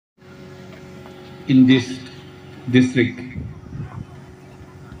in this district.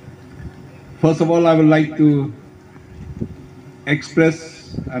 First of all, I would like to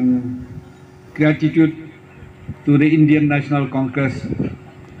express gratitude to the Indian National Congress,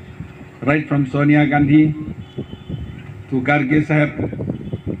 right from Sonia Gandhi to Garge Sahib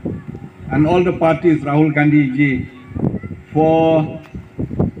and all the parties, Rahul Gandhi ji, for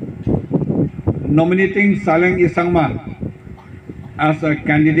nominating Saleng Isangma as a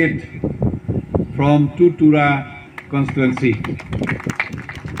candidate from Tutura constituency.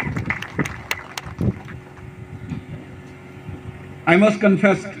 I must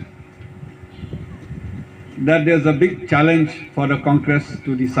confess that there's a big challenge for the Congress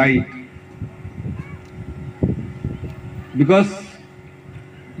to decide, because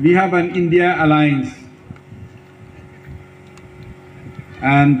we have an India alliance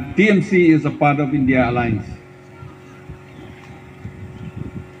and TMC is a part of India alliance.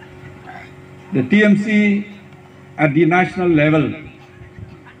 The TMC at the national level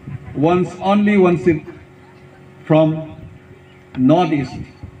wants only one seat from Northeast,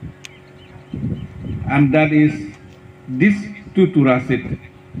 and that is this Tutura seat.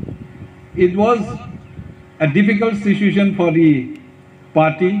 It was a difficult situation for the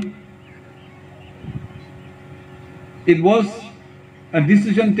party. It was a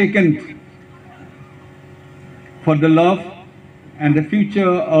decision taken for the love and the future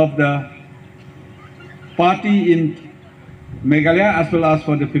of the party in Meghalaya as well as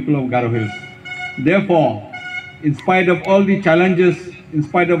for the people of Garo Hills. Therefore, in spite of all the challenges, in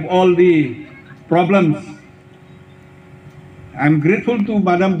spite of all the problems, I am grateful to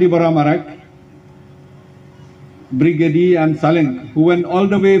Madam Dibora Marak, Brigadier and Saleng, who went all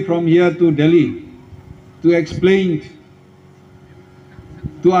the way from here to Delhi to explain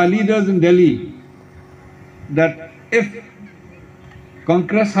to our leaders in Delhi that if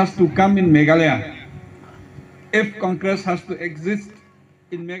Congress has to come in Meghalaya, if Congress has to exist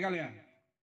in Meghalaya,